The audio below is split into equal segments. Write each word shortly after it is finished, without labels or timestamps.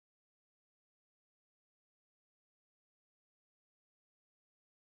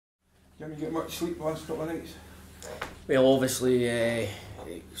Didn't you get much sleep the last couple of nights? Well, obviously,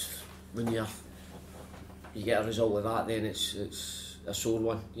 when you get a result like that, then it's a sore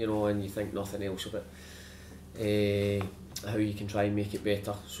one, you know, and you think nothing else of it. How you can try and make it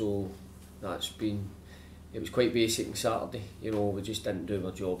better. So it was quite basic on Saturday. You know, we just didn't do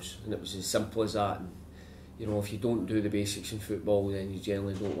our jobs, and it was as simple as that. And, you know, if you don't do the basics in football, then you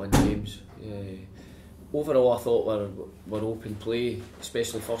generally don't win games. Overall, I thought our open play,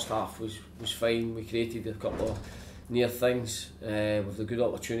 especially first half, was fine. We created a couple of near things with a good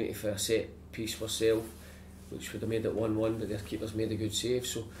opportunity for a set piece for ourselves, which would have made it 1-1, but their keepers made a good save.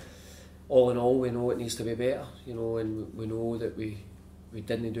 So all in all, we know it needs to be better, you know, and we know that we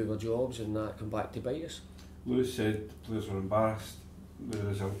didn't do our jobs, and that come back to bite us. Lewis said players were embarrassed with the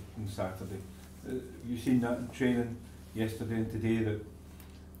result on Saturday. You seen that in training yesterday and today,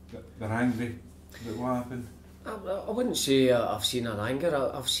 that they're angry about what happened? I wouldn't say I've seen an anger.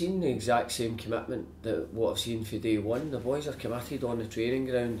 I've seen the exact same commitment that what I've seen for day one. The boys are committed on the training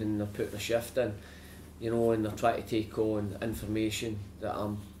ground, and they're putting a shift in, you know, and they're trying to take on information that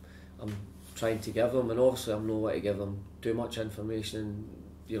I'm trying to give them, and obviously I'm not going to give them too much information,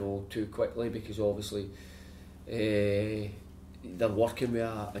 you know, too quickly, because obviously they're working with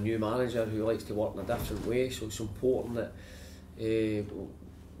a new manager who likes to work in a different way. So it's important that we're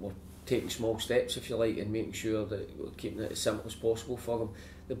taking small steps, if you like, and making sure that we're keeping it as simple as possible for them.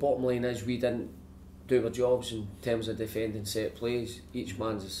 The bottom line is we didn't do our jobs in terms of defending set plays. Each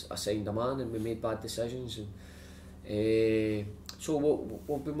man's assigned a man, and we made bad decisions. And so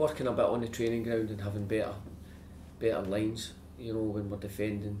we've been working a bit on the training ground and having better lines, you know, when we're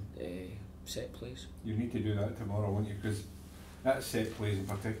defending set plays. You need to do that tomorrow, won't you? Because that set plays in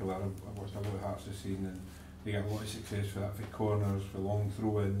particular, I've watched a lot of Hearts this season, and they get a lot of success for that, for corners, for long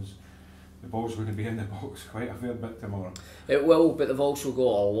throw-ins. The ball's going to be in the box quite a fair bit tomorrow. It will, but they've also got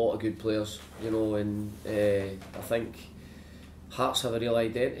a lot of good players, you know, and I think Hearts have a real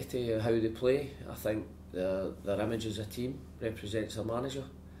identity of how they play. I think their image as a team represents their manager.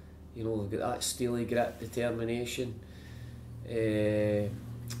 You know, they've got that steely grit, determination, and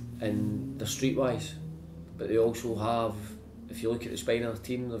they're streetwise, but they also have, if you look at the spine of the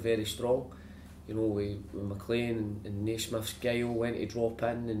team, they're very strong. You know, with McLean and Naismith's guile, when to drop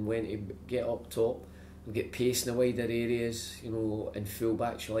in and when to get up top and get pace in the wider areas, you know, and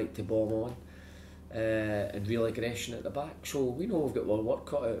full-backs you like to bomb on, and real aggression at the back. So we know we've got our work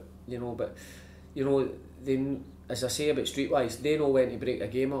cut out, you know, but, you know, they, as I say about streetwise, they know when to break a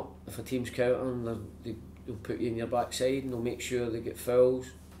game up. If a team's countering, they'll put you in your backside, and they'll make sure they get fouls,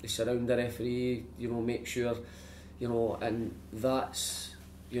 they surround the referee, you know, make sure, you know, and that's,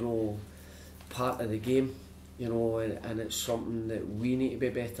 you know, part of the game, you know, and it's something that we need to be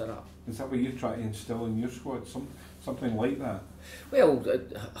better at. Is that what you're trying to instill in your squad? Something like that? Well,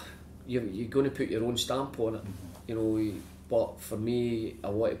 you're going to put your own stamp on it, you know, but for me, I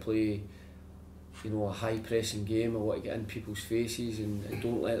want to play, you know, a high pressing game. I want to get in people's faces and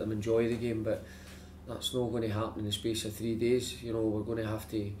don't let them enjoy the game, but that's not going to happen in the space of 3 days. You know, we're going to have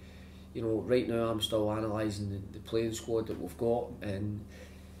to, you know, right now I'm still analysing the playing squad that we've got, and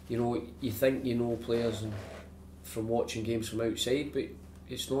you know, you think you know players from watching games from outside, but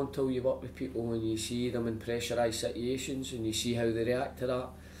it's not until you work with people and you see them in pressurised situations and you see how they react to that,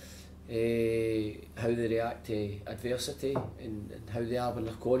 how they react to adversity, and how they are when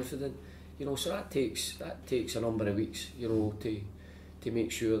they're confident. You know, so that takes a number of weeks, you know, to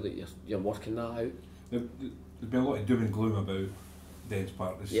make sure that you're working that out. There's been a lot of doom and gloom about Dens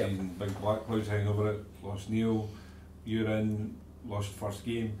Park this season. Big black clouds hanging over it. Lost Neil, you're in. Lost first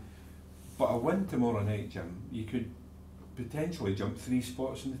game, but a win tomorrow night, Jim, you could potentially jump 3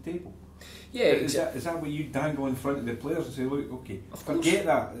 spots in the table. Yeah, is that what you dangle in front of the players and say, look, okay, forget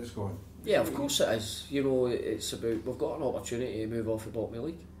that, it's gone? Yeah, of course it is. You know, it's about, we've got an opportunity to move off the bottom of the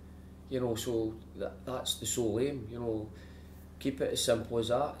league. You know, so that's the sole aim. You know, keep it as simple as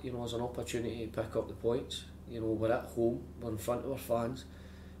that. You know, as an opportunity to pick up the points. You know, we're at home, we're in front of our fans.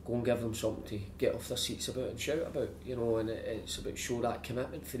 Go and give them something to get off their seats about and shout about, you know, and it's about show that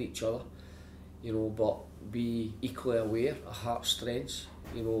commitment for each other, you know, but be equally aware of Hearts' strengths,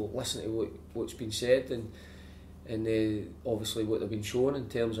 you know, listen to what's been said and obviously what they've been shown in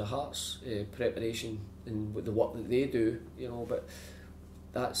terms of Hearts' preparation and with the work that they do, you know, but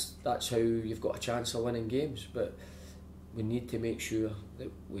that's how you've got a chance of winning games. But we need to make sure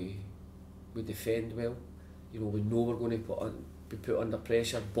that we defend well. You know, we know we're going to be put under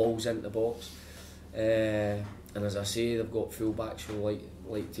pressure, balls into the box, and as I say, they've got full backs who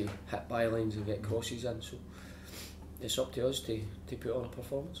like to hit bylines and get crosses in, so it's up to us to put on a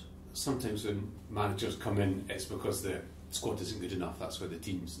performance. Sometimes when managers come in, it's because the squad isn't good enough, that's why the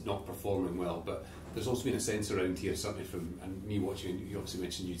team's not performing well. But there's also been a sense around here, certainly from and me watching, you obviously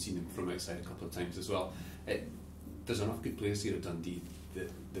mentioned you'd seen them from outside a couple of times as well. There's enough good players here at Dundee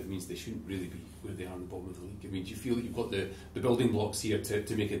that means they shouldn't really be where they are in the bottom of the league. I mean, do you feel that you've got the building blocks here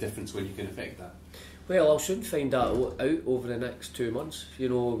to make a difference when you can affect that? Well, I'll soon find that out over the next 2 months. You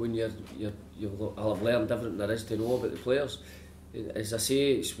know, when I'll have learned everything there is to know about the players. As I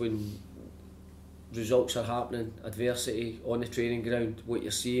say, it's when results are happening, adversity on the training ground, what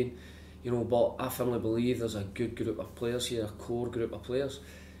you're seeing. You know, but I firmly believe there's a good group of players here, a core group of players.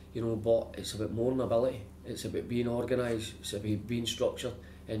 You know, but it's about more than ability. It's about being organised. It's about being structured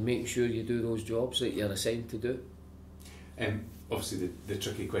and making sure you do those jobs that you're assigned to do. Obviously, the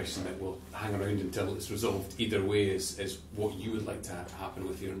tricky question that will hang around until it's resolved either way is what you would like to have happen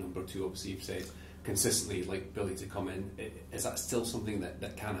with your number two. Obviously, you've said consistently you'd like Billy to come in. Is that still something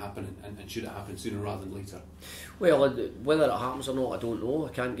that can happen, and should it happen sooner rather than later? Well, whether it happens or not, I don't know.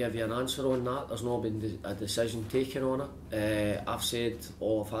 I can't give you an answer on that. There's not been a decision taken on it. I've said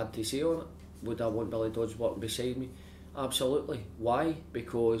all I've had to say on it. Would I want Billy Dodds working beside me? Absolutely. Why?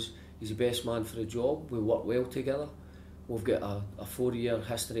 Because he's the best man for the job. We work well together. We've got a 4-year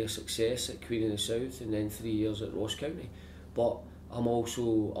history of success at Queen of the South and then 3 years at Ross County. But I'm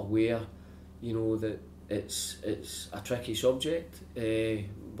also aware, you know, that it's a tricky subject.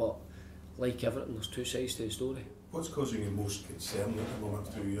 But like everything, there's two sides to the story. What's causing you most concern at the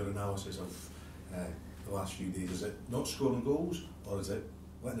moment through your analysis of the last few days? Is it not scoring goals, or is it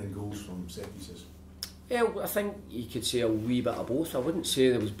letting in goals from set pieces? Yeah, I think you could say a wee bit of both. I wouldn't say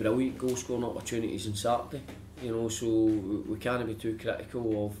there was brilliant goal scoring opportunities on Saturday, you know, so we can't be too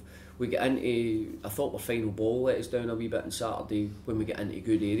critical of. We get into, I thought our final ball let us down a wee bit on Saturday when we get into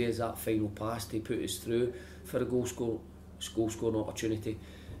good areas. That final pass they put us through for a goal scoring opportunity,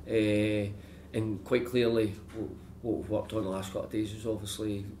 and quite clearly what we've worked on the last couple of days is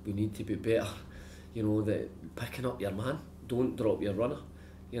obviously we need to be better, you know, that picking up your man, don't drop your runner,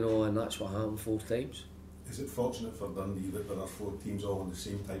 you know, and that's what happened 4 times. Is it fortunate for Dundee that there are 4 teams all in the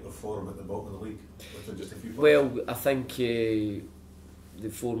same type of form at the bottom of the league, within just a few points? Well, I think the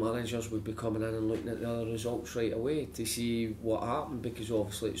 4 managers would be coming in and looking at the other results right away to see what happened, because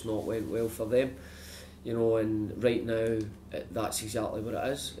obviously it's not went well for them, you know, and right now that's exactly what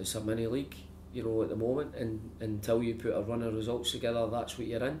it is. It's a mini league, you know, at the moment, and until you put a run of results together, that's what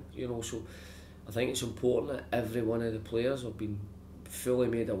you're in, you know. So I think it's important that every one of the players have been fully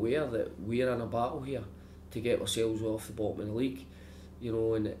made aware that we're in a battle here to get ourselves off the bottom of the league, you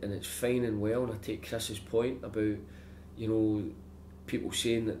know, and it's fine and well, and I take Chris's point about, you know, people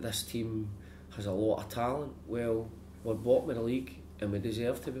saying that this team has a lot of talent. Well, we're bottom of the league and we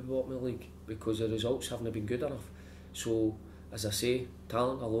deserve to be bottom of the league because the results haven't been good enough. So, as I say,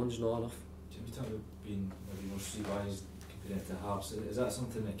 talent alone is not enough. Jim, you talk about being maybe more streetwise compared to Hearts. Is that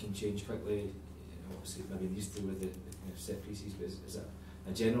something that can change quickly? You know, obviously, maybe these two with the set pieces, but is that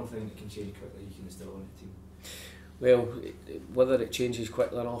a general thing that can change quickly? You can instill on a team. Well, whether it changes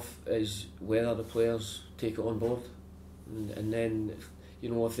quickly enough is whether the players take it on board, and then, you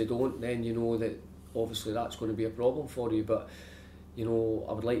know, if they don't, then you know that obviously that's going to be a problem for you. But, you know,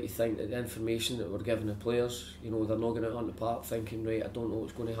 I would like to think that the information that we're giving the players, you know, they're not going out on the park thinking, right, I don't know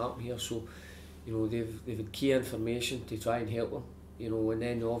what's going to happen here. So, you know, they've had key information to try and help them, you know, and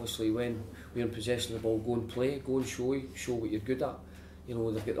then obviously when we're in possession of the ball, go and play, go and show what you're good at. You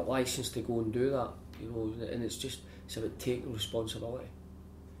know, they've got the licence to go and do that, you know, and it's about taking responsibility.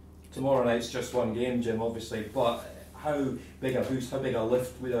 Tomorrow night's just one game, Jim, obviously, but how big a boost, how big a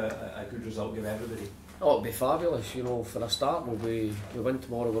lift would a good result give everybody? Oh, it'd be fabulous, you know. For a start, we win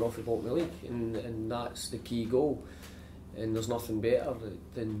tomorrow, we're off the bottom of the league, and that's the key goal. And there's nothing better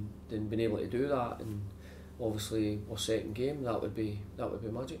than being able to do that. And obviously, our second game, that would be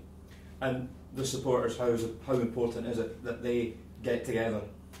magic. And the supporters, how important is it that they get together,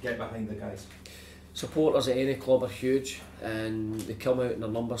 get behind the guys? Supporters at any club are huge, and they come out in their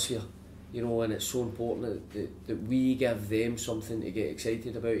numbers here, you know, and it's so important that we give them something to get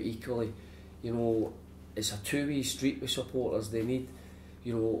excited about equally. You know, it's a two-way street with supporters. They need,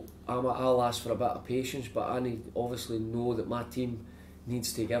 you know, I'll ask for a bit of patience, but I obviously know that my team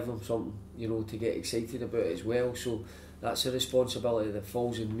needs to give them something, you know, to get excited about as well. So that's a responsibility that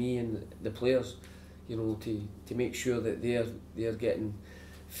falls on me and the players, you know, to make sure that they're getting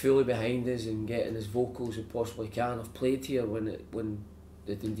fully behind us and getting as vocal as we possibly can. I've played here when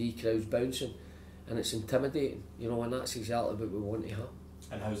the Dundee crowd's bouncing, and it's intimidating, you know, and that's exactly what we want to have.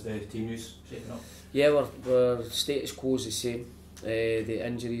 And how's the team news shaping up? Yeah, we're status quo's the same. The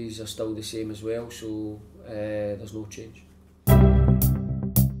injuries are still the same as well, so there's no change.